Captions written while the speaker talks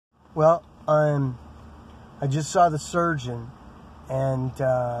Well, I just saw the surgeon, and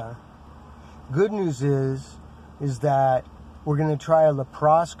good news is that we're going to try a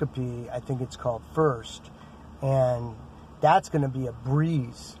laparoscopy, I think it's called, first, and that's going to be a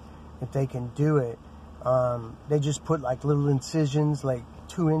breeze if they can do it. They just put like little incisions, like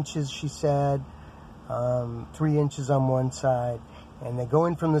 2 inches, she said, 3 inches on one side, and they go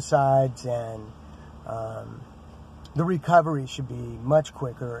in from the sides, and the recovery should be much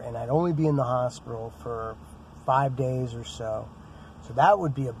quicker, and I'd only be in the hospital for 5 days or so. So that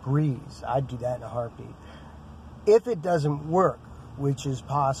would be a breeze. I'd do that in a heartbeat. If it doesn't work, which is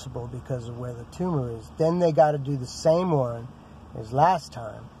possible because of where the tumor is, then they got to do the same one as last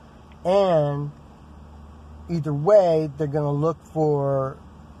time. And either way, they're going to look for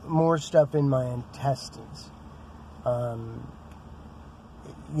more stuff in my intestines.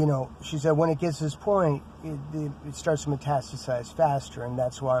 You know, she said when it gets to this point, it starts to metastasize faster, and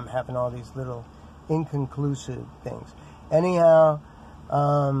that's why I'm having all these little inconclusive things. Anyhow,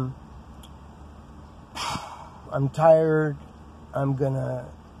 I'm tired.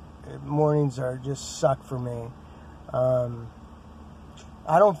 Mornings are just suck for me. I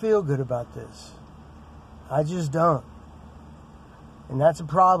don't feel good about this. I just don't. And that's a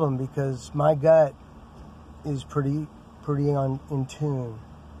problem because my gut is pretty in tune.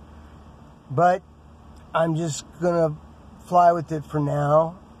 But I'm just going to fly with it for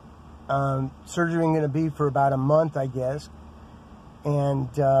now. Surgery going to be for about a month, I guess. And,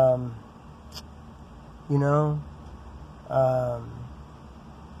 you know,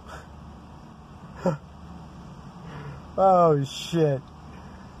 oh, shit.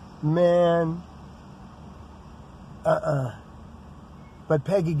 Man. But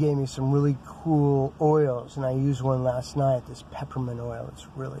Peggy gave me some really cool oils, and I used one last night, this peppermint oil. It's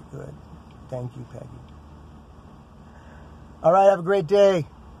really good. Thank you, Peggy. All right, have a great day.